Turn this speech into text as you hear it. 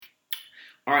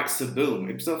All right, so boom,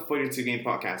 episode 42 Game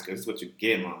Podcast, because this is what you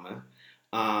get, mama.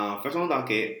 First on the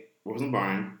docket, Rosen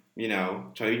Barn,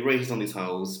 try to be racist on these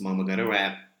hoes. Mama got a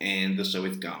rap, and the show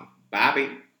is gone. Bobby.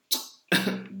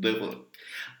 Beautiful.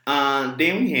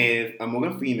 Then we have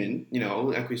Morgan Freeman,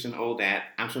 a Christian, all that.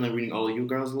 I'm trying to reading all of you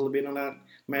girls a little bit on that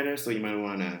matter, so you might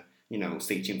want to,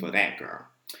 stay tuned for that, girl.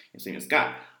 And same as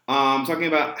Scott. Talking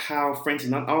about how French is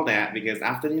not all that, because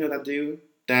after, that dude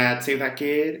that saved that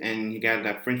kid, and he got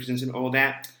that French citizenship and all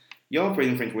that, y'all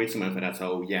praising French way too much for that,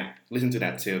 so yeah, listen to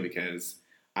that too, because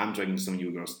I'm talking to some of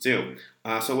you girls too.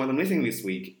 So what I'm listening this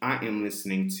week, I am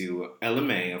listening to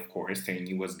LMA, of course, telling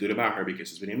you what's good about her because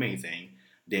she's really amazing.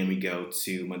 Then we go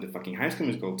to motherfucking High School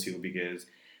Musical too because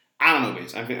I don't know,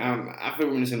 bitch. I feel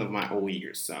reminiscent of my old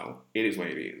years, so it is what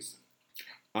it is.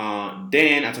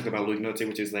 Then I talk about Louis Note,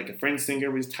 which is like a French singer,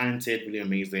 really talented, really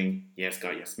amazing. Yes,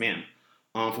 God, yes, ma'am.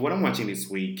 For what I'm watching this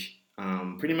week,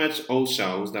 pretty much old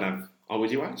shows that I've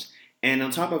already watched, and on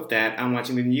top of that, I'm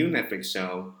watching the new Netflix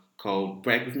show called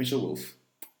Break with Michelle Wolf.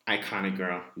 Iconic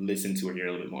girl. Listen to her, hear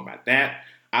a little bit more about that.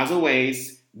 As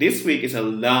always, this week is a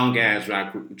long ass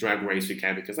drag race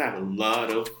recap because I have a lot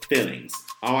of feelings.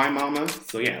 Alright, mama?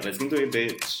 So yeah, let's get into it,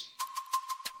 bitch.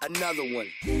 Another one.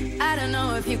 I don't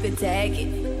know if you could take it.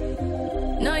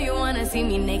 No, you wanna see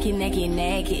me naked, naked,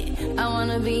 naked. I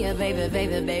wanna be a baby,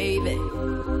 baby, baby.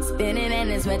 Spinning in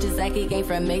his wedges like he came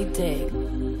from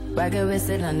Maytag. Rocket with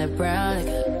it on the brown.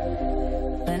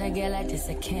 When I get like this,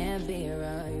 I can't be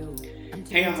around you.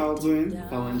 Hey, how doing?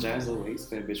 Following as always,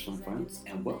 fair bitch from France,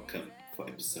 and welcome for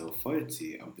episode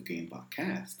 42 of the Game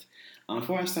Podcast.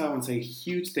 Before I start, I want to say a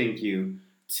huge thank you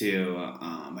to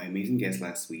my amazing guest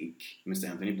last week, Mr.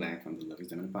 Anthony Black from the Love Is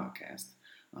Diamond podcast.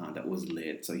 That was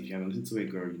lit. So if you haven't listened to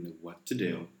it, girl, you know what to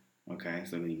do. Okay,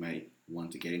 so you might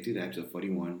want to get into that. Episode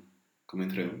 41 coming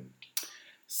through.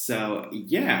 So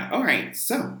yeah, all right.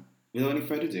 So without any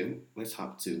further ado, let's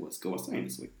hop to what's going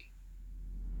this week.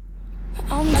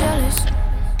 I'm jealous,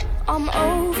 I'm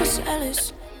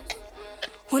overzealous.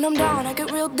 When I'm down, I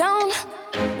get real down.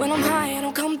 When I'm high, I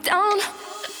don't come down.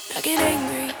 I get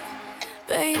angry,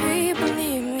 baby,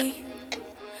 believe me.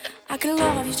 I can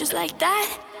love you just like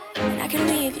that, and I can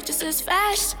leave you just as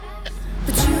fast.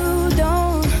 But you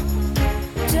don't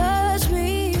judge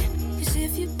me, 'cause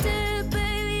if you did,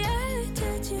 baby, I'd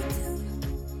judge you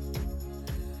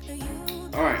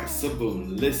too. Alright, so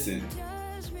boom, listen.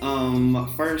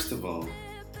 First of all,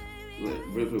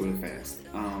 really fast.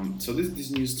 So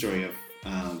this news story of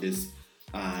this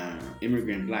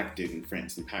immigrant black dude in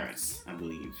France, in Paris, I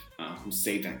believe, who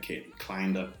saved that kid,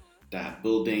 climbed up that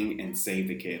building and saved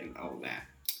the kid and all that.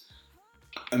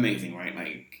 Amazing, right?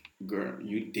 Like, girl,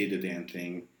 you did the damn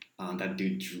thing. That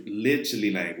dude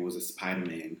literally was a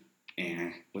Spider-Man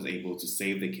and was able to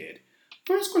save the kid.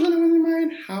 First question that was in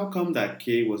mind: how come that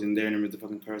kid was in there in the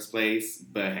fucking first place?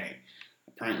 But hey,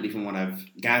 apparently, from what I've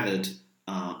gathered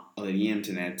on the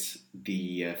internet,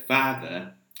 the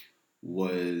father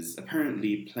was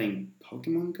apparently playing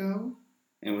Pokemon Go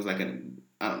and was like I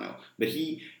don't know. But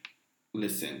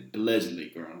allegedly,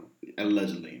 girl,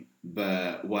 allegedly.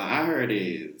 But what I heard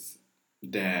is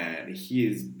that he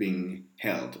is being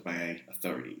held by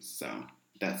authorities, so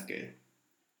that's good.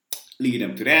 Leading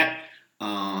up to that,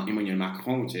 Emmanuel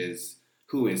Macron,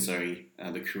 who is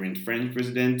the current French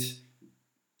president,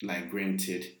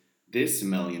 granted this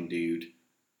Malian dude,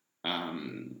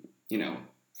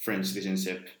 French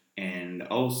citizenship, and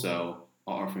also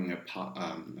offering a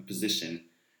position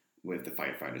with the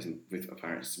firefighters and with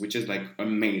Paris, which is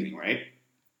amazing, right?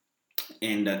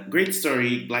 And great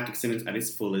story, black excellence at its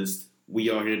fullest. We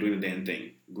are here doing the damn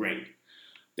thing. Great.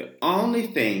 The only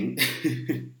thing,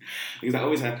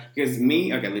 because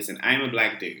me, okay, listen, I'm a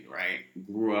black dude, right?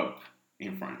 Grew up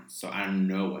in France, so I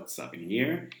know what's up in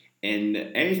here. And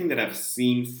everything that I've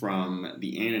seen from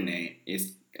the internet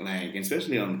is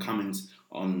especially on comments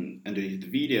under the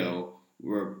video,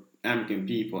 were African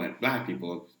people and black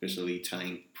people, especially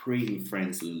praising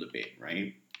France a little bit,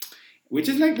 right? Which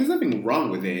is there's nothing wrong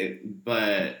with it,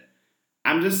 but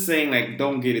I'm just saying,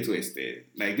 don't get it twisted.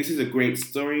 This is a great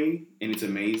story and it's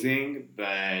amazing,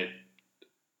 but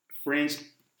France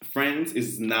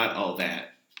is not all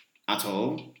that at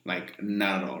all.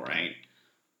 Not at all, right?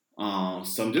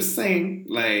 So I'm just saying,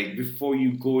 before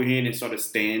you go ahead and start to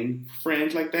stand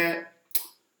French like that,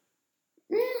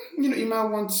 you might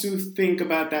want to think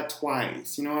about that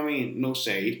twice. You know what I mean? No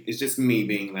shade. It's just me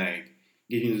being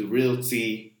giving you the real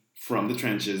tea from the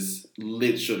trenches,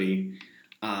 literally.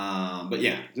 But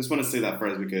yeah, just want to say that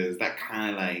first because that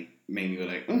kind of made me go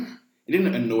it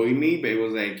didn't annoy me, but it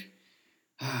was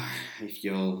if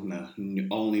y'all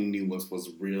only knew what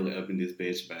was really up in this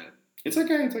bitch, but it's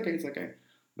okay.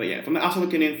 But yeah, from the outside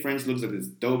looking in, French looks like this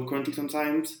dope country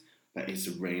sometimes, but it's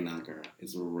really not, girl.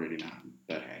 It's really not.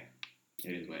 But hey,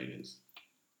 it is what it is.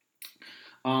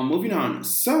 Moving on.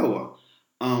 So,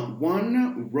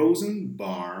 one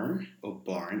Rosenbar or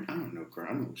Barn, I don't know, girl. I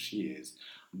don't know who she is.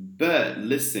 But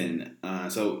listen,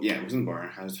 so yeah,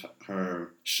 Rosenbar has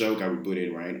her show got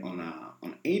rebooted right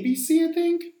on ABC, I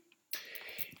think.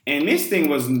 And this thing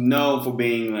was known for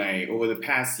being like over the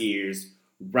past years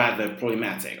rather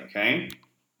problematic, okay?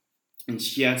 And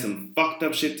she had some fucked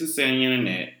up shit to say on the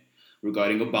internet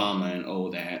regarding Obama and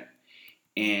all that.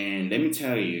 And let me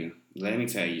tell you,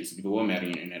 some people were mad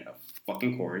on the internet, of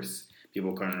fucking course.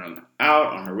 People were calling her out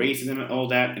on her racism and all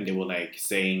that, and they were like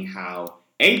saying how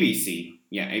ABC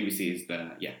is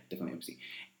definitely ABC,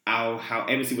 how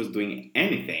ABC was doing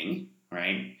anything,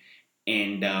 right?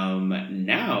 And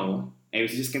now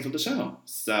ABC just canceled the show.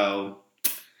 So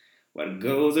what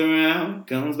goes around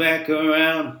comes back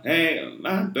around. Hey,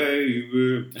 my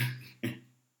baby.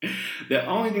 The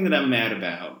only thing that I'm mad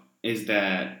about is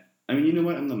that, I mean, you know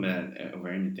what? I'm not mad over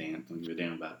anything. I don't give a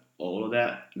damn about all of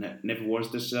that. Never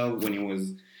watched the show when it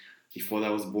was before I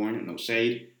was born. No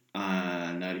shade.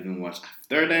 Not even watched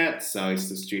after that. So it's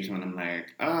the situation when I'm like,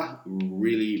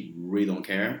 really, really don't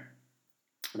care.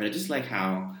 But I just like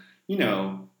how,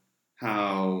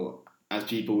 how as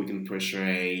people we can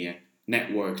portray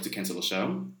networks to cancel the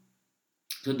show.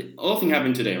 So the whole thing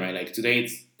happened today, right? Like today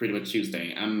it's pretty much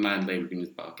Tuesday. I'm mad late recording this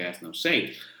podcast. No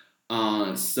shade.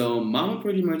 So Mama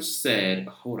pretty much said,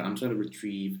 hold on, I'm trying to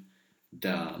retrieve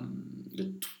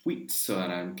the tweet so that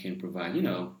I can provide,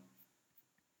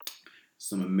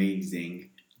 some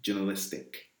amazing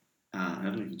journalistic, I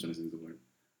don't know if journalistic is the word,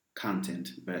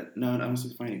 content, but no, I'm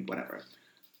just finding whatever.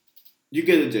 You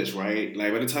get the gist, right?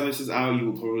 Like by the time this is out, you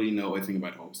will probably know everything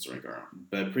about the whole story, girl.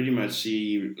 But pretty much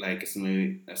she like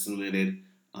assimilated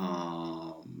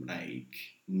like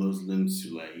Muslims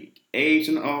to like age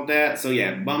and all that. So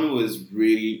yeah, Mama was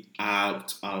really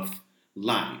out of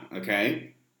line, okay?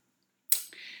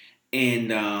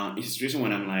 And it's a situation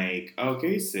when I'm like,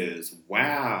 okay, sis,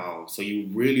 wow, so you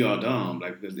really are dumb.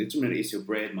 Like, because the internet is your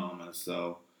bread, Mama.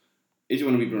 So if you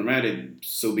want to be dramatic,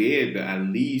 so be it. But at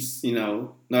least,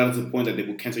 not at the point that they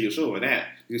will cancel your show or that,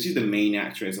 because she's the main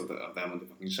actress of that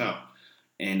motherfucking show.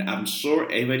 And I'm sure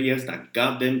everybody else that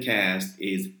goddamn cast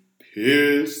is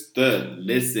pissed.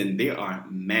 Listen, they are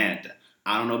mad.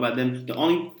 I don't know about them. The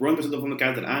only one person from the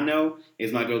cast that I know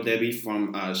is my girl Debbie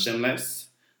from Shameless,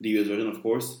 the US version, of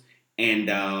course. And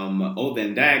other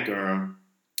than that, girl,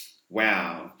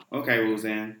 wow. Okay,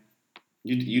 Roseanne,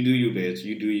 you do you, bitch.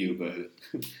 You do you, but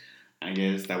I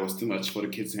guess that was too much for the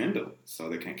kids to handle. So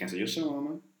they can't cancel your show,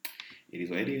 Mama. It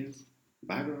is what it is.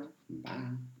 Bye, girl.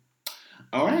 Bye.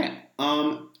 All right.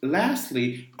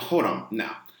 Lastly, hold on.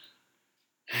 Now,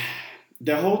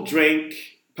 the whole Drake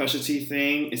Pusha T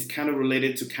thing is kind of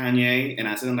related to Kanye, and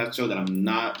I said on that show that I'm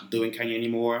not doing Kanye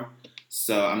anymore,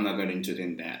 so I'm not going into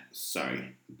that.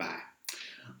 Sorry. Bye.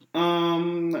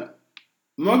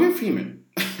 Morgan Freeman.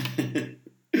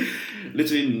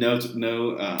 Literally no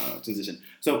transition.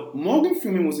 So Morgan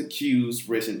Freeman was accused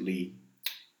recently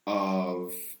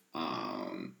of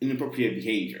inappropriate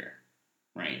behavior,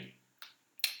 right?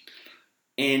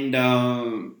 And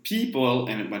people,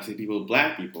 and when I say people,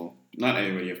 black people, not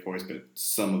everybody, of course, but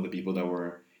some of the people that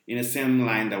were in the same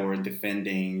line that were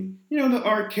defending, the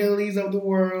R. Kellys of the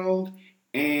world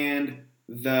and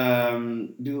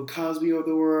the Bill Cosby of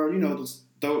the world,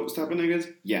 those type of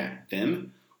niggas, yeah,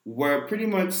 them, were pretty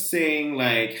much saying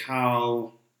like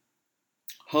how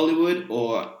Hollywood,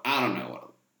 or I don't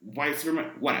know, white supremacy,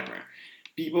 whatever,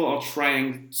 people are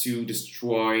trying to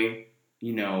destroy,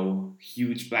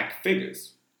 huge black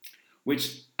figures,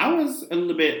 which I was a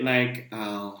little bit like,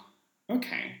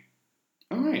 okay,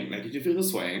 all right, like if you feel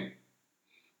this way,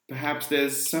 perhaps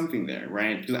there's something there,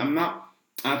 right? Because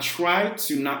I try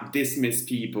to not dismiss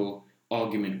people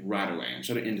argument right away. I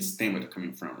try to understand where they're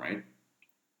coming from, right?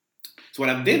 So what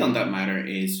I did on that matter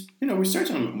is, research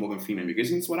on Morgan Freeman,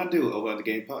 because it's what I do over at the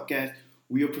Game Podcast.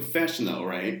 We are professional,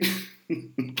 right?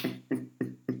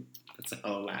 That's a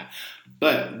whole lot.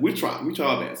 But we try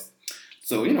our best.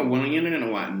 So, we're on the internet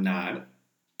and whatnot,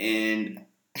 and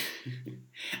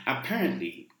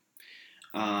apparently,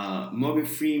 Morgan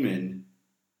Freeman,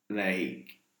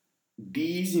 like,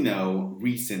 these,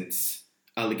 recent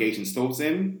allegations towards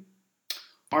him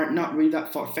are not really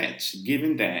that far-fetched,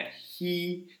 given that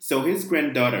his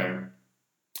granddaughter,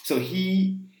 so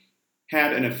he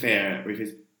had an affair with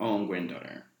his own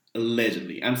granddaughter,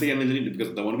 allegedly. I'm saying allegedly because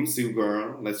I don't want to be sued,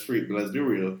 girl. Let's be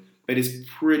real. But it's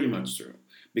pretty much true.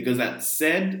 Because that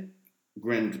said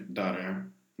granddaughter,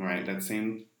 right, that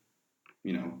same,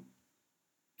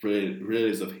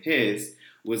 relative of his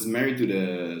was married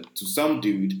to some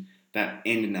dude that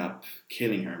ended up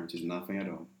killing her, which is nothing at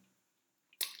all.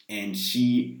 And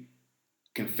she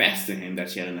confessed to him that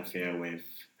she had an affair with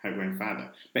her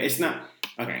grandfather. But it's not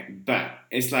okay. But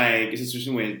it's like it's a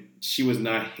situation where she was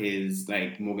not his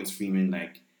like Morgan Freeman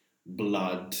like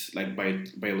blood like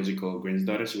biological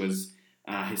granddaughter. She was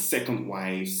his second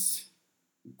wife's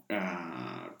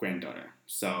granddaughter.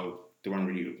 So they weren't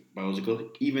really biological,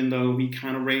 even though he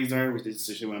kind of raised her, which is a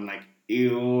situation where I'm like,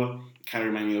 ew. It kind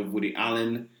of reminds me of Woody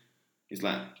Allen. It's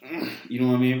like, you know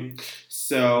what I mean?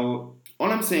 So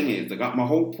all I'm saying is, like, my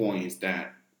whole point is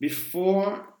that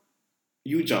before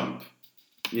you jump,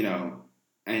 you know,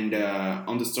 and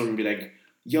on the story and be like,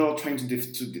 y'all trying to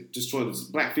destroy this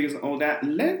black figures and all that,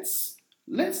 let's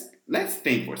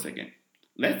think for a second.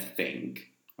 Let's think,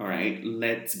 all right?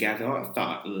 Let's gather our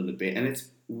thought a little bit and let's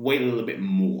wait a little bit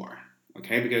more,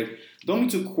 okay? Because don't be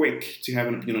too quick to have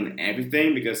an opinion on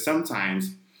everything because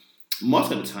sometimes,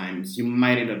 most of the times, you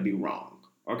might end up being wrong,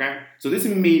 okay? So this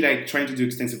is me, like, trying to do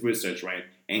extensive research, right?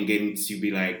 And getting to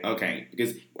be like, okay,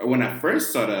 because when I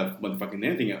first saw the motherfucking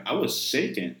anything, I was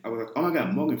shaking. I was like, oh my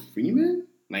God, Morgan Freeman?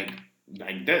 Like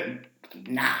that?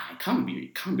 Nah, it can't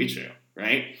be true,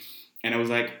 right? And I was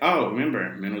like, oh,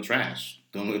 remember, mental trash.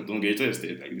 Don't get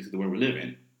twisted. Like, this is the world we live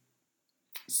in.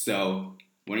 So,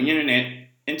 went on the internet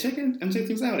and check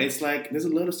things out. It's like, there's a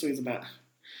lot of stories about, a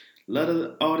lot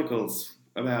of articles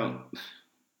about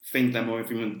things that Morgan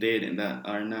Freeman did and that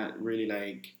are not really,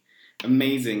 like,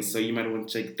 amazing. So you might want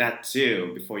to check that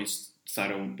too before you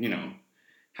start, you know,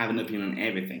 have an opinion on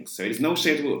everything. So it's no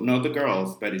shade to no other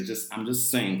girls, but it's just, I'm just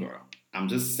saying, girl. I'm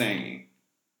just saying,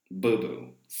 boo-boo,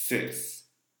 sis,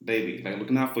 baby, like,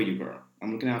 looking out for you, girl.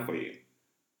 I'm looking out for you.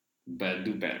 But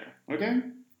do better, okay?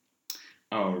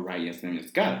 All right, yes, ma'am,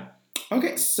 let's go.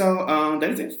 Okay, so that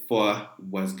is it for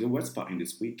What's Good, What's Popping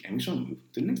this week, and we shall move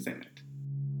to the next segment.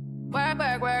 Work,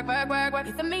 work, work, work, work, work.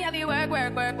 You see me have you work,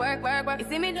 work, work, work, work, work. You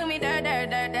see me do me dirt, dirt,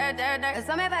 dirt, dirt, dirt, dirt.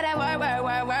 Tell me about that work, work,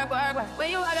 work, work, work, work.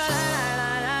 When you walk a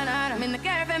line, I'm in the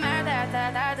cafe, man,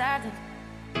 that.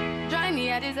 Drive me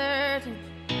at desertion.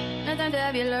 No time to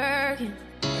have you lurking.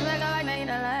 You make a like, now you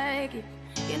don't like it.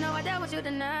 You know I dealt with you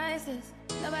the nicest.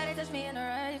 Nobody touched me in the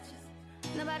righteous.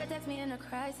 Nobody text me in a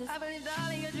crisis. I believe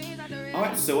all in your dreams are the real.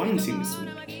 Alright, so what have you seen this week?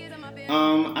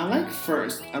 I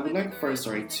would like first,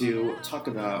 to talk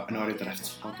about an artist that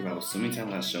I've talked about so many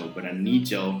times on that show, but I need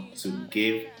y'all to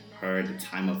give her the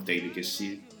time of day because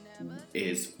she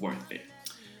is worth it.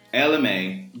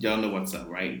 LMA, y'all know what's up,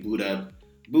 right? Buddha,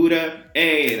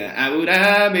 hey, Abu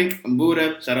Dhabi,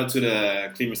 Buddha. Shout out to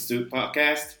the Clean Suit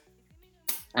podcast.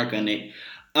 Arcane.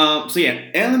 So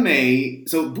yeah, LMA.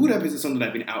 So Buddha is something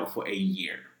that's been out for a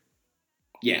year.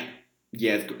 Yeah.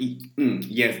 Yes,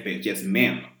 bitch. Yes,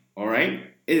 ma'am. All right.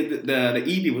 The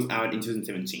EP was out in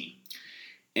 2017,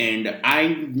 and I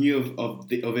knew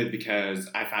of it because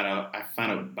I found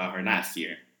out about her last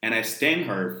year, and I stand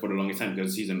her for the longest time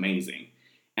because she's amazing,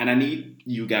 and I need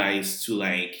you guys to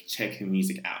like check her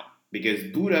music out because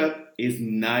Buddha is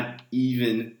not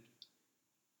even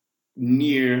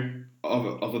near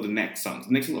of the next songs.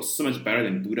 The next song was so much better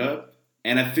than Buddha,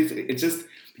 and I think it's just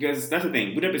because that's the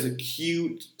thing. Buddha is a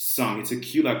cute song. It's a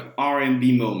cute like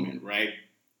R&B moment, right?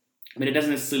 But it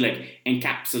doesn't necessarily like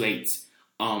encapsulate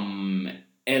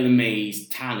LMA's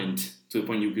talent to the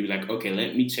point you could be like, okay,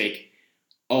 let me check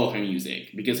all her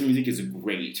music because her music is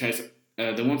great. She has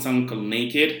the one song called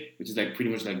Naked, which is like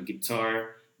pretty much like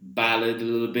guitar ballad a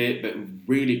little bit, but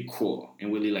really cool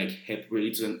and really like hip, really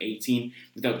 2018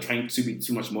 without trying to be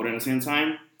too much modern at the same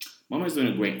time. Mama's doing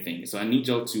a great thing, so I need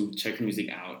y'all to check her music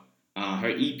out.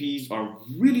 Her EPs are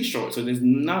really short, so there's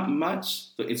not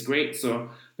much, so it's great.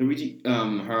 So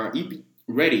her EP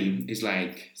Ready is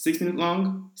like 6 minutes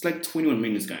long. It's like 21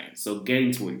 minutes, guys. So get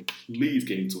into it. Please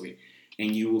get into it.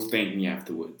 And you will thank me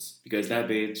afterwards. Because that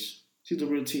bitch, she's the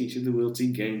real tea. She's the real tea.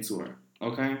 Get into her.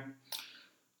 Okay?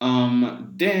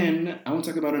 Then I want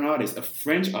to talk about an artist, a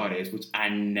French artist, which I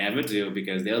never do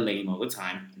because they're lame all the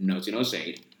time. No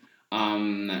shade.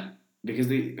 Because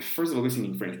they, first of all, they're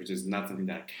singing French, which is not something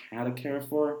that I kind of care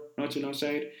for. No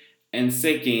shade. And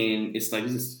second, it's like,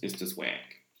 it's just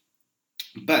whack.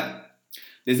 But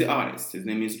there's the artist. His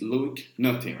name is Loic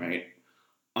Noté, right?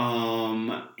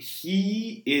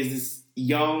 He is this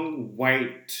young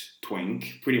white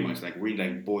twink, pretty much like really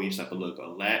like boyish type of look,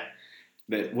 all that.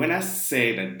 But when I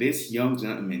say that this young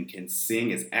gentleman can sing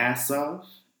his ass off,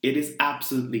 it is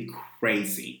absolutely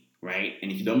crazy, right?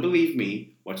 And if you don't believe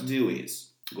me, what to do is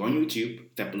go on YouTube,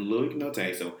 type Loic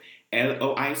Noté, so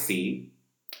Loic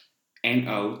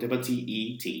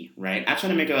Noteet, right? I try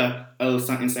to make a little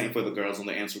something for the girls on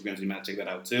the Instagram, so you might check that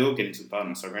out too. Get into the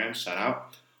on Instagram, shout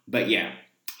out. But yeah,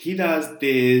 he does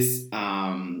this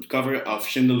cover of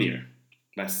Chandelier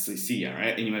by Sia,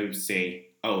 right? And you might say,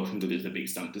 oh, Chandelier is a big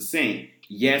song to sing.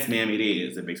 Yes, ma'am, it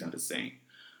is a big song to sing.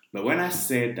 But when I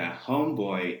said that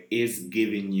homeboy is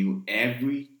giving you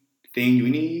everything you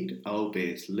need, oh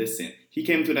bitch, listen. He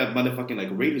came to that motherfucking like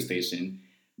radio station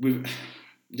with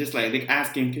just like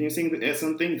asking, can you sing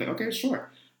something? He's like, okay, sure.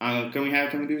 Can we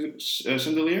do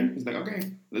Chandelier? He's like,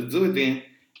 okay, let's do it then.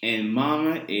 And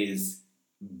Mama is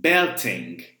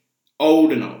belting all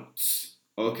the notes.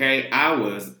 Okay, I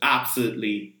was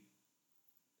absolutely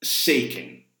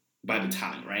shaken by the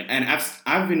talent, right? And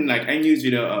I've been like, I knew his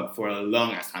video up for a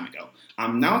long ass time ago.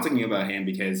 I'm now talking about him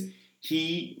because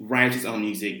he writes his own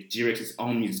music, directs his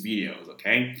own music videos,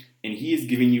 okay? And he is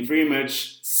giving you very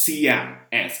much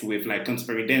Sia-esque with like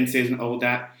contemporary dances and all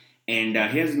that. And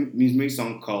he has a music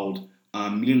song called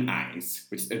Million Eyes,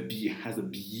 which has a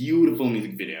beautiful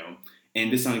music video.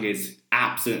 And this song is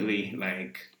absolutely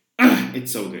like,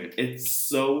 it's so good. It's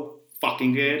so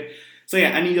fucking good. So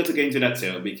yeah, I need you to get into that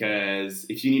too, because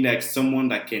if you need like someone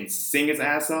that can sing his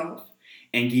ass off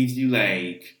and gives you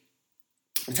like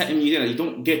the type of music that you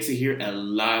don't get to hear a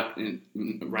lot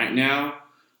right now,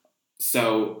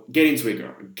 so get into it,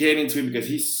 girl. Get into it because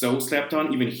he's so slept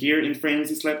on. Even here in France,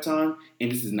 he's slept on,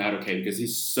 and this is not okay because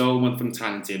he's so wonderfully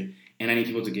talented, and I need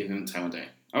people to give him time of day.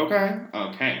 Okay.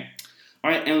 All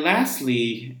right, and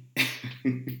lastly,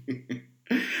 so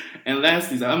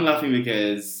I'm laughing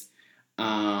because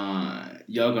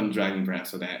y'all gonna drag me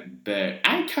perhaps for that, but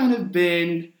I kind of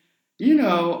been,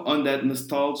 on that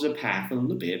nostalgia path a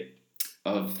little bit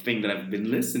of things that I've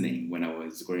been listening when I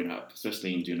was growing up,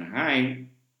 especially in junior high.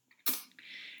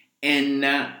 And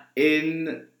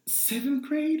in 7th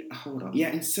grade,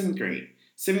 in 7th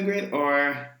grade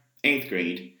or 8th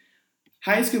grade,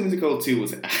 High School Musical 2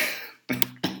 was.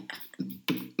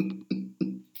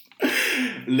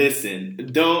 Listen,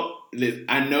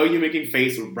 I know you're making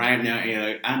face right now, and you're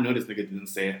like, I know this nigga didn't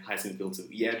say High School Musical 2.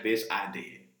 Yeah, bitch, I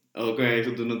did. Okay,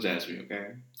 so do not judge me,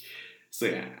 okay? So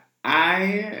yeah,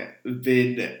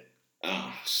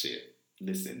 oh shit,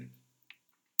 listen.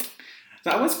 So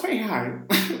I was quite high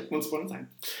once upon a time.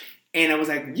 And I was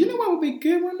like, you know what would be a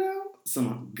good one now?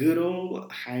 Some good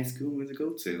old High School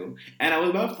Musical 2. And I was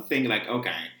about to think like,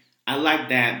 okay, I like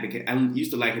that because I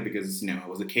used to like it because, I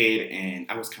was a kid and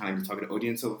I was kind of like the target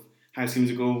audience of High School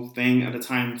Musical thing at the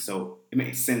time. So it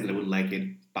makes sense that I would like it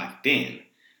back then.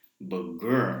 But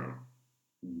girl,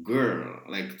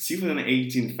 like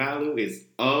 2018 Fallow is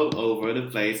all over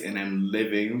the place and I'm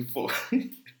living for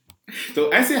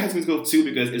So I say High School Musical 2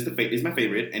 because it's my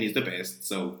favorite and it's the best.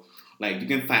 So like you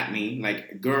can fight me,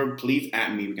 like girl, please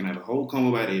at me. We can have a whole convo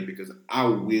about it because I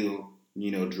will,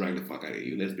 drag the fuck out of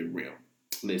you. Let's be real.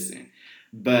 Listen,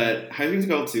 but High School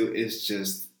Musical 2 is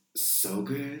just so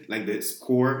good. Like the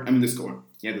score.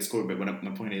 But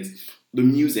my point is the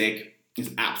music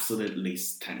is absolutely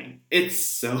stunning. It's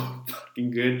so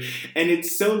fucking good and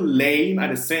it's so lame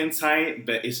at the same time,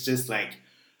 but it's just like.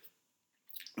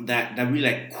 That really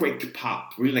like quick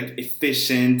pop, really like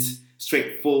efficient,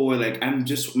 straightforward. Like I'm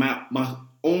just my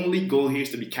only goal here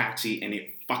is to be catchy, and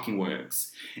it fucking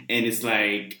works. And it's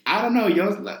like I don't know,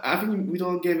 y'all. I think we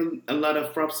don't give a lot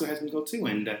of props to High School Musical 2,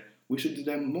 and we should do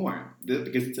that more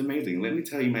because it's amazing. Let me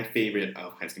tell you my favorite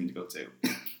of High School Musical 2.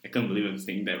 I can't believe I'm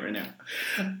saying that right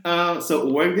now.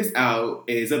 So Work This Out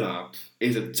is a bop.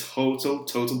 It's a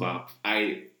total bop.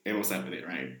 I am obsessed with it,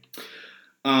 right?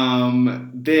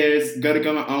 There's Gotta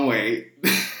Go My Own Way.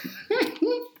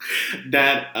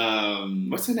 That,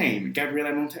 what's her name?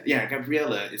 Gabriella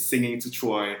Gabriella is singing to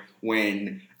Troy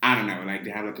when, I don't know, like they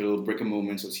have like a little breaking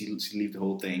moment, so she leaves the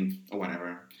whole thing or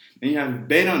whatever. Then you have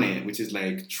Bet on It, which is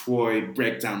like Troy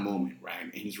breakdown moment, right?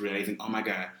 And he's realizing, oh my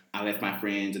god, I left my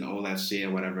friends and all that shit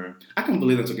or whatever. I can't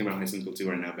believe I'm talking about High School Musical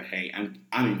 2 right now, but hey, I'm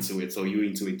into it, so you're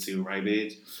into it too, right,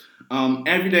 bitch?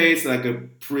 Every Day is like a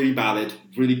pretty ballad,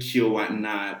 really cute,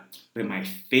 whatnot. But my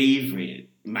favorite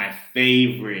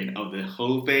of the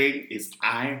whole thing is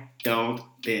I Don't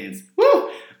Dance.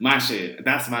 Woo! My shit.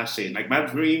 That's my shit. Like my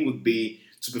dream would be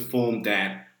to perform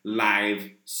that live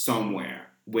somewhere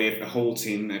with a whole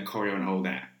team, a choreo and all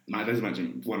that. That's my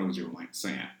dream. One of the dream ones. So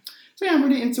yeah, I'm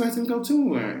really into High School Musical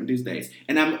 2 these days.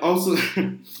 And I'm also,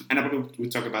 and I probably will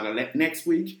talk about it next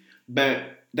week, but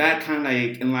that kind of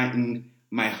like enlightened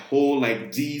my whole like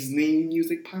Disney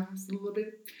music past a little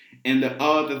bit. And the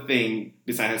other thing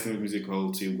besides High School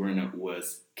Musical 2 growing up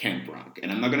was Camp Rock.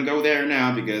 And I'm not going to go there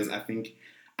now because I think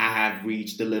I have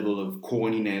reached the level of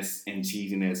corniness and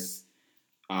cheesiness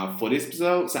for this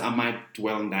episode, so I might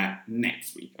dwell on that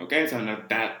next week. Okay, so I'm not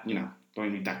that,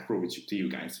 don't need that cruel to you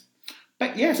guys.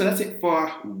 But yeah, so that's it for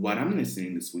what I'm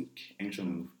listening this week, and we shall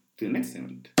move to the next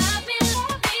segment.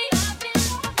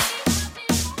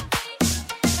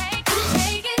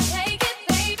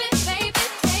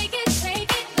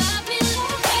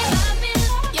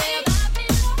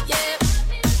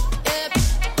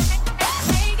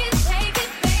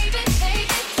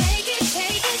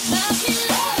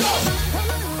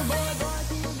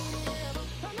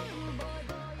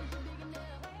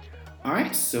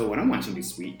 Alright, so what I'm watching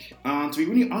this week, to be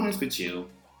really honest with you,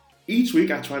 each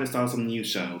week I try to start some new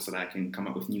show so that I can come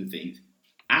up with new things.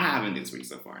 I haven't this week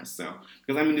so far, so,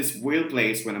 because I'm in this weird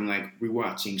place when I'm like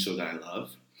rewatching shows that I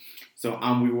love. So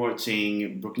I'm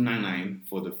rewatching Brooklyn Nine-Nine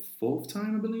for the 4th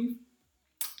time, I believe.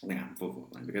 Yeah,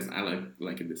 4th time, because I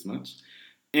like it this much.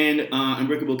 And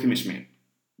Unbreakable Kimmy Schmidt.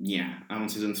 Yeah, I'm on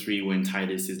season 3 when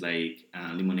Titus is like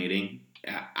limonading.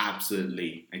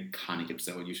 Absolutely iconic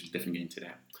episode. You should definitely get into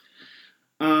that.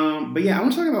 But yeah, I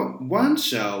want to talk about one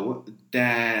show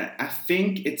that I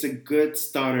think it's a good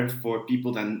starter for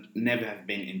people that never have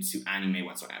been into anime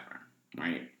whatsoever,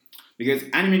 right? Because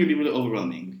anime can be really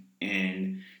overwhelming,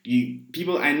 and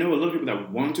I know a lot of people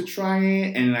that want to try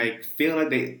it and like feel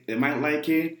like they might like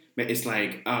it, but it's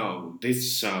like, oh,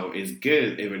 this show is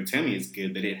good. They would tell me it's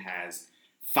good, but it has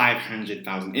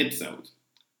 500,000 episodes,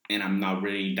 and I'm not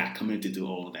really that committed to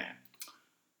all of that.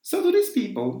 So to these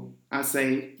people, I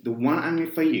say the one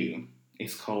anime for you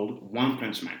is called One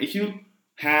Punch Man. If you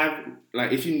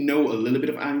know a little bit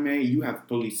of anime, you have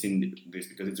probably seen this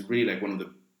because it's really like one of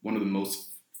the most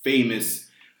famous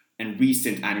and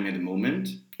recent anime at the moment.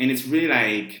 And it's really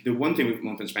like the one thing with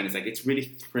One Punch Man is like it's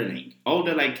really thrilling. All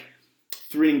the like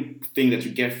thrilling thing that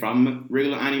you get from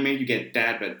regular anime, you get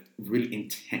that, but really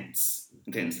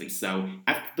intensely. So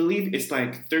I believe it's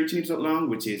like 13 episodes long,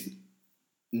 which is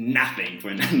nothing for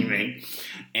an anime,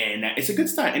 and it's a good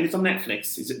start, and it's on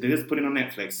Netflix. They just put it on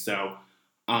Netflix, so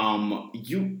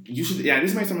you should, yeah,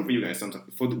 this might be something for you guys.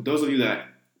 For those of you that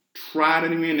tried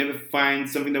anime and never find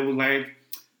something that would like,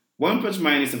 One Punch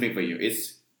Man is something for you.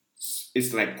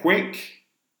 It's like quick,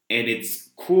 and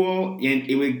it's cool, and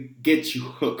it will get you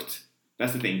hooked.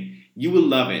 That's the thing. You will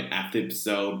love it after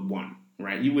episode 1,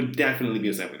 right? You would definitely be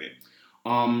upset with it.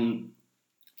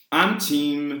 I'm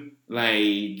team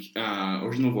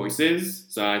original voices,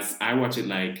 so I watch it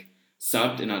like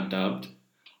subbed and not dubbed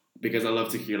because I love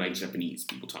to hear like Japanese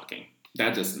people talking.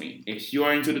 That's just me. If you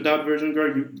are into the dubbed version,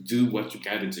 girl, you do what you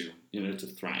gotta do in order to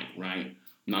thrive, right?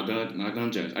 I'm not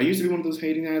gonna judge. I used to be one of those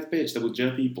hating ass bitch that would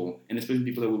judge people, and especially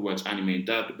people that would watch anime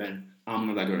dubbed, but I'm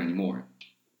not that girl anymore.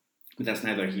 But that's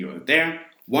neither here or there.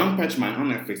 One Punch Man on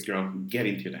Netflix, girl, get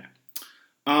into that.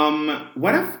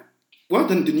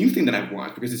 The new thing that I've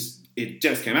watched, because it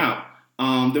just came out,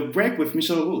 The Break with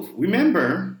Michelle Wolf.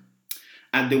 Remember,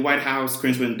 at the White House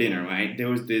Cringeworthy dinner, right, there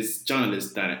was this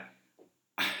journalist that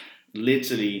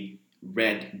literally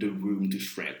read the room to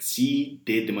shreds. She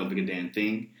did the motherfucking damn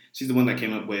thing. She's the one that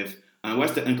came up with,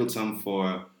 what's the Uncle Tom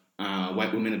for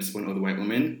white women at this point, other white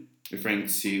women, referring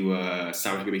to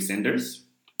Sarah Huckabee Sanders.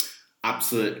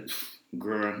 Absolute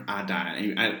girl, I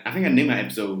died. I think I named that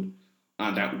episode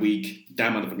that week,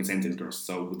 that motherfucking sentence, girl.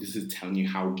 So this is telling you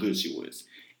how good she was.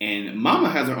 And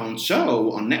Mama has her own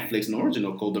show on Netflix, an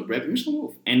original called The Break with Michelle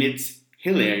Wolf. And it's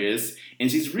hilarious. And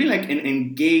she's really like an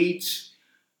engaged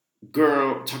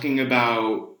girl talking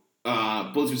about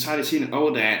police brutality and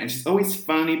all that. And she's always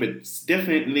funny, but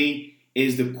definitely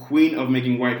is the queen of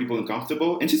making white people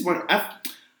uncomfortable. And she's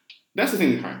that's the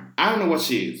thing with her. I don't know what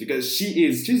she is, because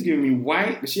she's giving me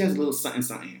white, but she has a little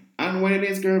something. I don't know what it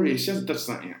is, girl, but she has a touch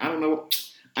something. I don't know.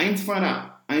 I need to find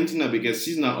out. I need to know, because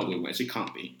she's not ugly white. She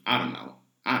can't be. I don't know.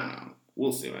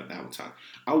 We'll see about that.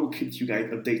 I will keep you guys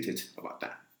updated about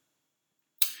that.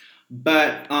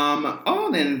 But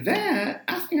other than that,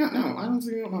 I don't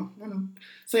know.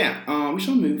 So yeah, we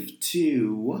shall move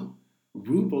to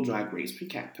RuPaul Drag Race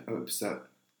recap of episode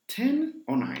 10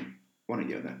 or 9, one or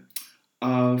the other.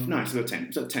 Episode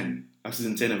 10 of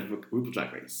season 10 of RuPaul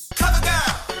Drag Race. Cover girl,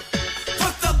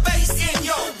 put the bass in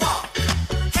your walk.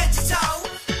 Head to toe,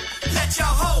 let your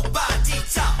whole body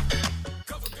talk.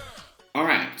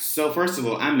 Alright, so first of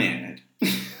all, I'm mad.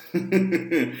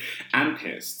 I'm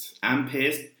pissed.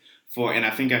 And I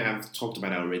think I have talked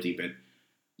about it already, but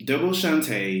Double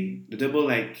Shantae, the double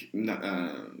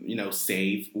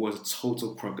save was a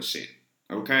total crock of shit.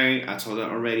 Okay, I told her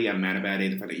already, I'm mad about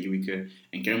it. The fact that Eureka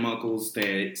and Karen Markles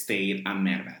stayed, I'm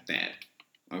mad about that.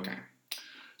 Okay.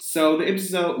 So the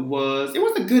episode was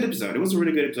a good episode. It was a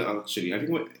really good episode, actually. I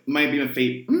think it might be my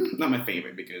favorite, not my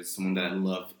favorite, because someone that I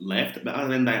love left, but other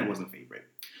than that, it wasn't a favorite.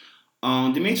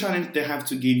 The main challenge they have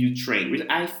to give you trade, which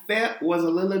I felt was a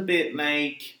little bit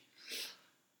like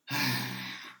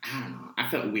I don't know. I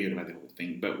felt weird about the whole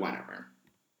thing, but whatever.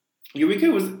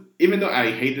 Eureka was, even though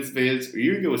I hate this bitch,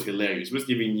 Eureka was hilarious. It was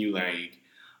giving you like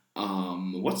how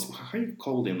you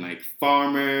call them, like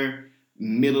farmer,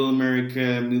 middle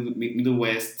America, middle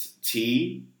West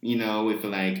tea, with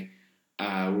like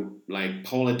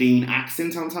Paula Dean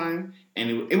accent sometimes,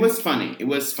 and it was funny. It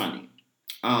was funny.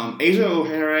 Asia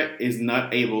O'Hara is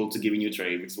not able to give you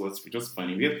trade, which was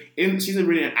funny. She's a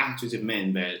really an actress of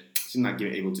men, but she's not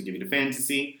able to give you the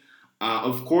fantasy.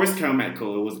 Of course, Carol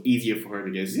Michael, it was easier for her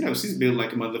because, she's built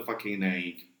like a motherfucking,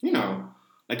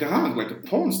 like a hunk, like a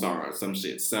porn star or some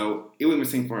shit. So it would be the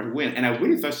same for her to win. And I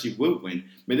really thought she would win.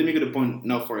 But then we got the point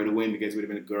not for her to win because it would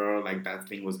have been a girl. Like, that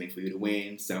thing was made for you to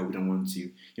win. So we don't want to,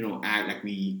 act like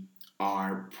we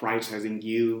are prioritizing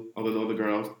you over the other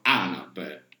girls. I don't know,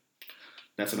 but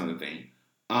that's another thing.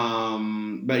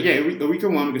 But yeah, Eureka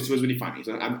won because she was really funny.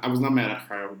 So I was not mad at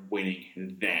her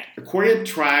winning that. Aquaria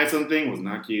tried something, was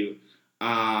not cute.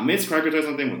 Miss Cracker tried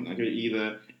something, was not good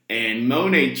either. And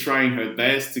Monet trying her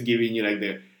best to giving you like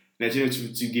to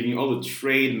giving you all the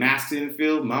trade masculine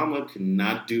feel. Mama could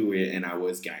not do it, and I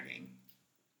was gagging.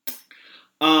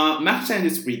 Master Challenge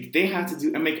this week, they had to do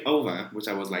a makeover, which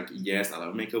I was like, yes, I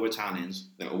love a makeover challenge.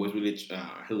 They're always really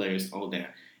hilarious, all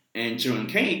that. And Cherry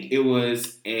Cake, it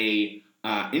was a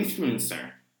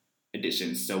influencer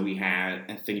edition. So we had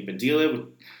Anthony Padilla,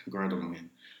 girl, I don't know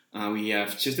him. We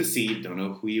have Chester C, don't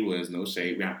know who he was, no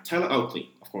shade. We have Tyler Oakley,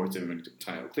 of course,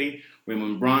 Tyler Oakley.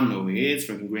 Raymond Braun, know who he is.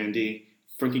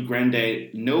 Frankie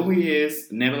Grande, know who he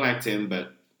is. Never liked him,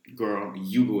 but girl,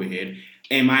 you go ahead.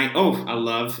 And I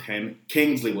love him.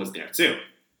 Kingsley was there too.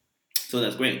 So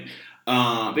that's great.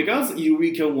 Because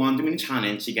Eureka won the mini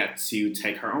challenge, she got to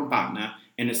take her own partner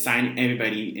and assign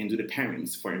everybody and do the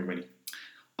pairings for everybody.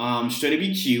 She tried to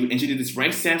be cute, and she did this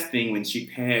racist thing when she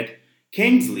paired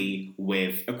Kingsley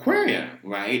with Aquaria,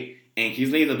 right? And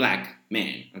Kingsley is a black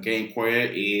man, okay? And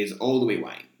Aquaria is all the way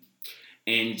white.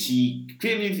 And she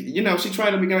clearly, she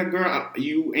tried to be like, girl,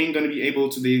 you ain't gonna be able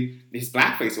to do this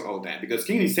blackface with all that. Because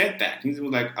Kingsley said that. Kingsley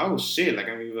was like, oh shit, like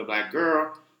I'm with a black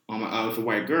girl, with a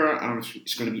white girl, I don't know if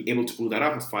she's gonna be able to pull that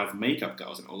off as far as makeup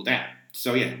goes and all that.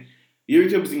 So yeah,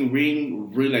 Eureka was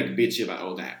being really like bitchy about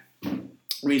all that.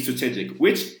 Really strategic,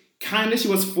 which kind of she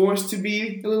was forced to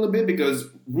be a little bit because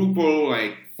RuPaul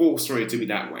like forced her to be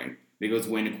that way. Because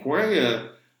when Aquaria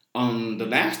on the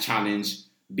last challenge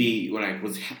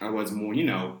was more,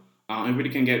 everybody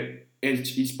can get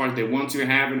each part they want to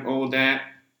have and all that.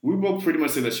 RuPaul pretty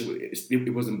much said that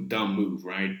it was a dumb move,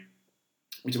 right?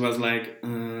 Which was like,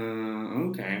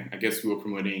 okay, I guess we were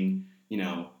promoting,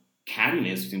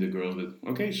 cattiness between the girls, but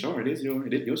okay, sure, it is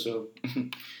your show.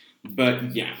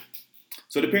 But yeah.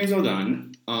 So the pairings are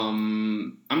done.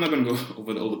 I'm not going to go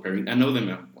over all the pairings. I know them,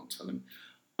 I won't tell them.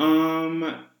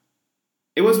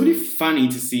 It was really funny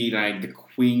to see, like, the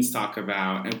queens talk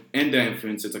about, and the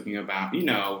influencers talking about,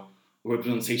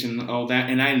 representation and all that.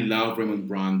 And I love Raymond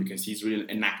Braun because he's really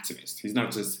an activist. He's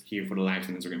not just here for the likes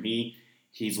on Instagram.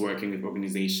 He's working with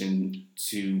organization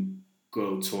to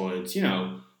go towards,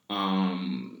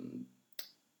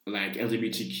 like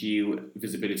LGBTQ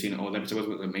visibility and all that, which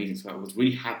was amazing. So I was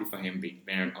really happy for him being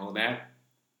there and all that.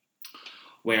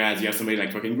 Whereas you have somebody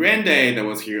like fucking Grande that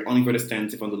was here only for the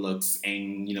stances on the looks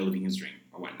and, living his dream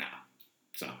or whatnot.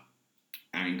 So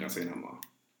I ain't gonna say no more.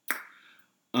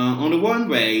 On the one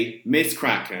way, Miss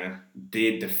Cracker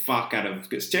did the fuck out of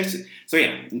Chester. So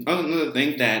yeah, another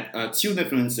thing that two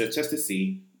influencers, Chester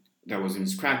C, that was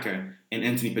Miss Cracker, and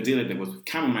Anthony Padilla, that was with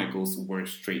Cameron Michaels, were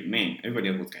straight men. Everybody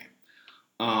else was gay.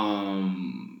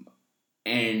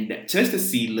 And Chester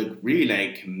C looked really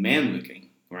like man looking,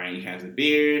 right? He has a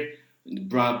beard,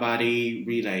 broad body,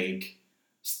 really like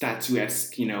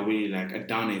statuesque, really like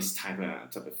Adonis type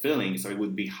of feeling. So it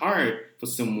would be hard for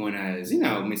someone as,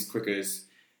 Miss Cracker's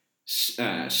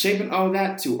shape and all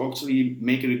that to actually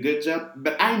make it a good job.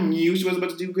 But I knew she was about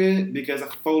to do good because I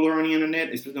follow her on the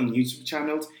internet, especially on YouTube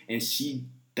channels, and she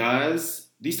does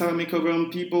these type of makeover on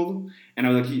people, and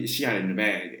I was like, she had it in the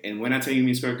bag. And when I tell you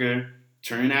Miss Cracker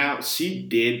turned out, she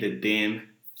did the damn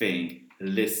thing.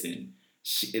 Listen,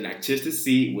 Chester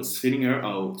C was feeling her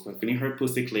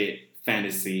pussy clit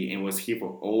fantasy and was here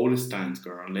for all the stunts,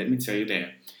 girl. Let me tell you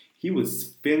that. He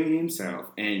was feeling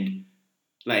himself, and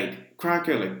like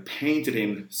Cracker like painted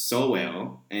him so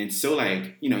well and so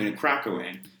like, in a Cracker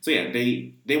way. So yeah,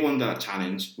 they won the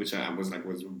challenge, which I was like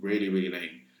was really, really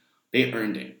lame. They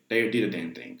earned it. They did a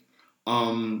damn thing.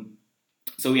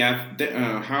 So we have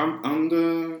her on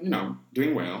the,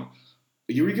 doing well.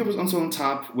 Eureka was also on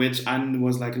top, which I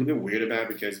was like a little bit weird about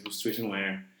because it was a situation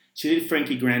where She did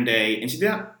Frankie Grande, and she did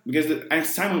that because the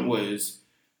assignment was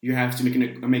you have to make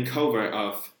a makeover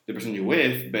of the person you're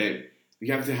with, but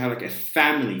you have to have like a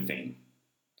family thing,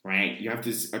 right? You have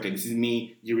to, okay, this is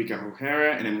me, Eureka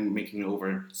O'Hara, and I'm making it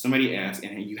over somebody else,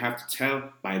 and you have to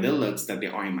tell by their looks that they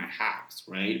are in my house,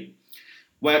 right?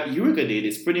 What Eureka did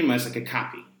is pretty much like a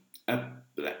copy,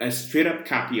 a straight up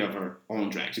copy of her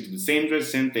own drag. She did the same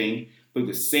dress, same thing, with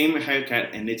the same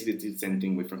haircut, and literally did the same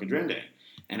thing with Frankie Grande.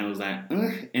 And I was like,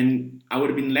 ugh. And I would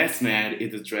have been less mad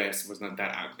if the dress was not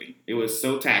that ugly. It was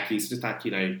so tacky, such a tacky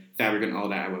like fabric and all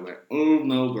that. I was like, oh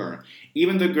no, girl.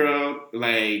 Even the girl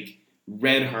like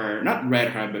not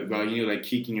read her, but girl, like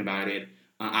kicking about it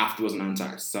afterwards and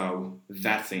untouched. So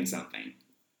that's saying something.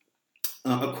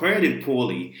 Aquaria did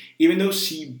poorly, even though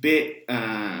she bit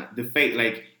the face,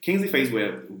 like Kingsley's face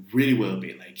were really well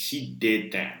bit. Like she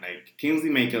did that. Like Kingsley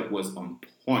makeup was on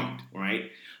point, right?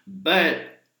 But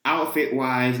outfit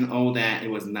wise and all that, it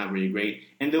was not really great.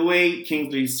 And the way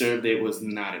Kingsley served it was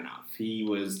not enough. He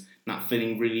was not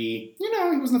feeling really, he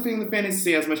was not feeling the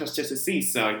fantasy as much as Chester C,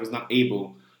 so he was not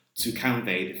able to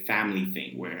convey the family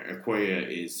thing where Aquaria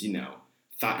is,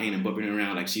 thotting and bobbing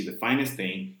around like she's the finest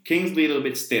thing. Kingsley a little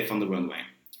bit stiff on the runway.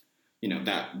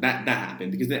 That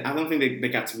happened because I don't think they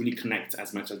got to really connect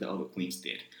as much as the other queens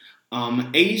did.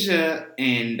 Asia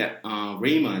and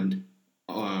Raymond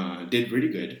did really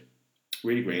good.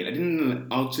 Really great. I didn't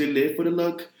actually live for the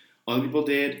look. Other people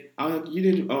did. You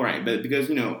did all right, but because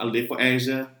I live for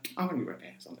Asia, I'm gonna give her a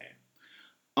pass on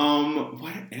that.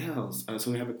 What else? So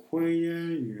we have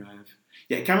Aquaria.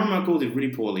 Cameron Markle did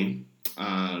really poorly.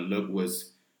 Look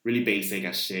was really basic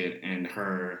as shit, and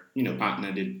her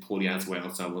partner did poorly as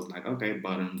well. So I was like, okay,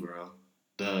 bottom girl,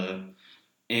 duh.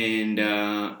 And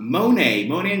Monet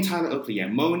and Tyler Oakley. Yeah,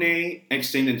 Monet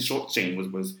Exchange and Short Chain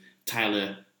was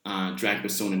Tyler drag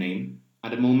persona name. At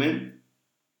the moment,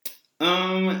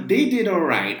 they did all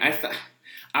right.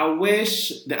 I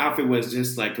wish the outfit was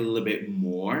just like a little bit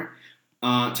more.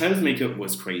 Tyler's makeup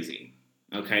was crazy.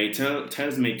 Okay,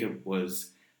 Tyler's makeup was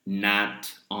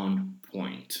not on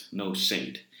point. No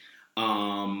shade.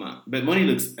 But Monet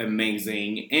looks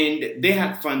amazing, and they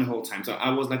had fun the whole time. So I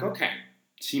was like, okay,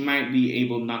 she might be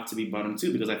able not to be bottom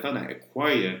two because I felt that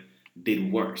Aquaria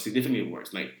did worse, significantly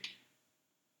worse. Like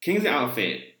King's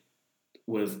outfit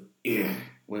was ill,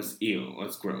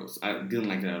 was gross. I didn't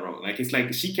like that at all. Like it's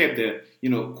like she kept the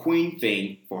queen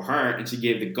thing for her, and she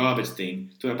gave the garbage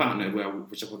thing to her partner,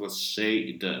 which I thought was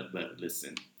shade. But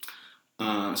listen,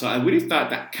 so I really thought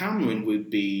that Cameron would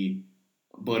be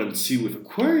bottom two with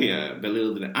Aquaria, but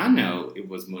little did I know it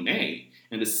was Monet.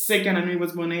 And the second I knew it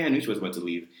was Monet, I knew she was about to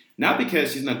leave. Not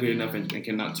because she's not good enough and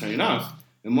cannot turn it off,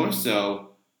 but more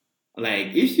so, like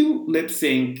if you lip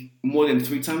sync more than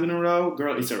 3 times in a row,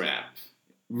 girl, it's a wrap.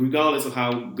 Regardless of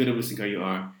how good of a singer you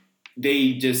are,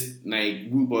 they just like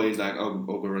RuPaul is like, oh,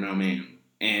 go no man.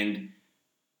 And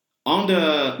on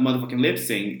the motherfucking lip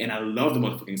sync, and I love the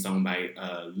motherfucking song by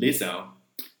Lizzo.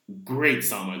 Great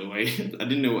song, by the way. I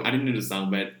didn't know the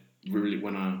song, but really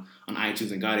went on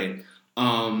iTunes and got it.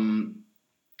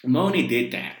 Monet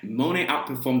did that. Monet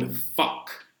outperformed the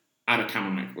fuck out of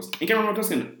Cameron Michaels. And Cameron Michaels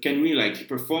can really like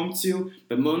perform too,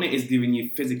 but Monet is giving you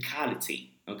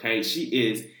physicality. Okay, she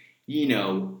is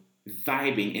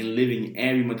vibing and living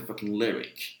every motherfucking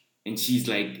lyric. And she's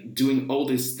like doing all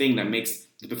this thing that makes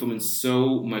the performance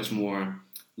so much more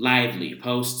lively,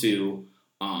 opposed to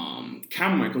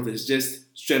Cameron Michaels is just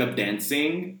straight up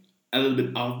dancing, a little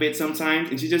bit offbeat sometimes,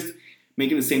 and she's just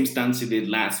making the same stunts she did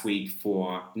last week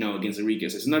for, against Enrique.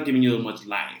 So it's not giving you much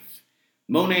life.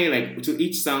 Monet, like, to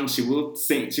each song, she will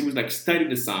sing, she would like study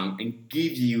the song and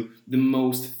give you the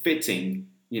most fitting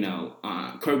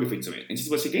choreography to it. And this is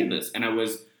what she gave us. And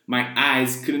my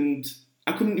eyes I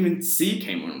couldn't even see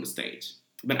Cameron on the stage.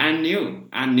 But I knew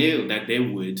that they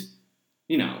would,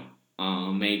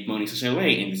 make Monet such a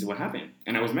way. And this is what happened.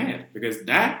 And I was mad because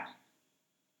that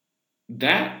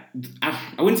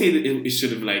I wouldn't say that it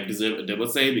should have like deserved a double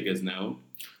say because no,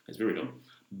 let's be real.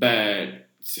 But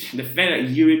the fact that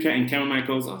Eureka and Cameron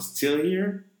Michaels are still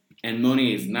here and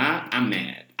Monet is not, I'm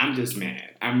mad. I'm just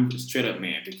mad. I'm straight up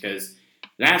mad because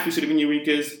last week should have been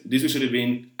Eureka's. This week should have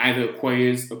been either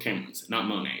Aquarius or Cameron's, not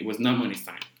Monet. It was not Monet's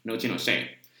time. No tea, no shade.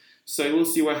 So we'll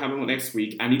see what happens next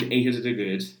week. I need Asia to do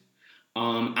good.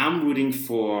 I'm rooting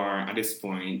for, at this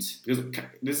point, because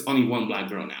there's only one black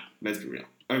girl now. Let's be real.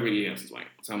 Everybody else is white.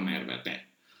 So I'm mad about that.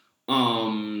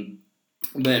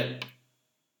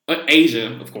 But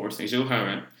Asia, of course, Asia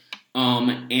O'Hara,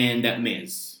 and that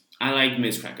Miz. I like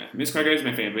Miz Cracker. Miz Cracker is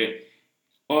my favorite.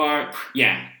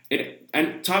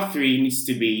 And top 3 needs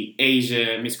to be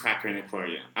Asia, Miz Cracker, and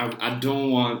Aquaria. I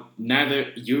don't want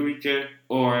neither Eureka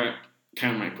or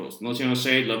Cameron Michaels. No channel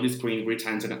shade, love this queen, great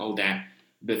talented and all that.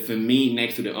 But for me,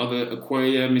 next to the other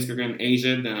Aquaria, Miss Grand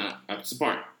Asia, then I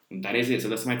support. That is it. So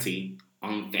that's my tea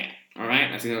on that. All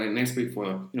right. I'll see you next week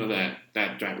for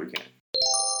that drag recap.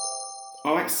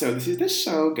 All right. So this is the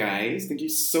show, guys. Thank you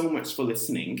so much for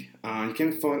listening. You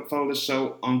can follow the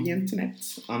show on the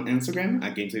internet on Instagram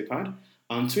at Get Into It Pod,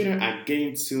 on Twitter at Get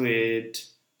Into It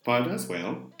Pod as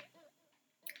well,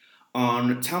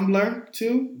 on Tumblr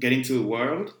too, Get Into It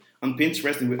World, on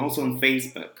Pinterest, and we're also on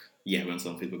Facebook. Yeah, we're also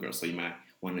on Facebook, girls. So you might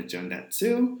want to join that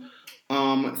too.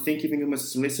 Thank you very much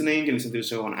for listening. You can listen to the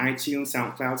show on iTunes,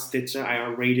 SoundCloud, Stitcher,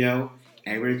 IR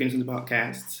everywhere you can listen to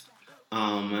podcasts.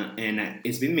 And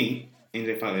it's been me,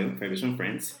 Angel Fallo, Vibration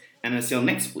Friends, and I'll see you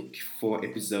next week for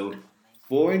episode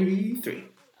 43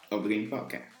 of the Game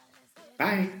Podcast.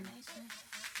 Bye.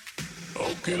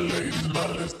 Okay, ladies,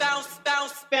 let's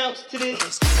bounce to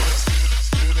this.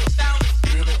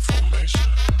 get information.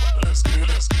 Let's get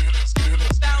information.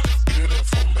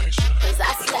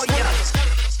 Oh yeah.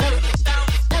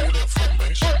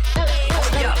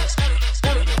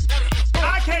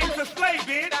 I came to play,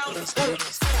 bitch.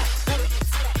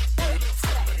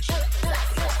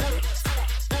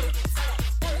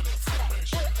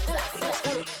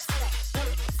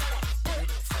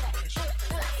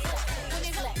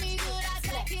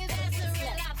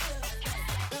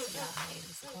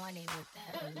 With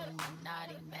that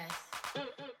Illuminati mess.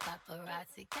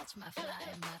 Paparazzi catch my fly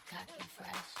and my cocky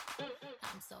fresh.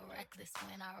 I'm so reckless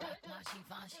when I rock my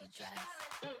Givenchy dress.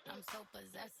 I'm so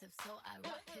possessive, so I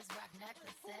rock his rock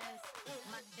necklaces.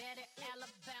 My daddy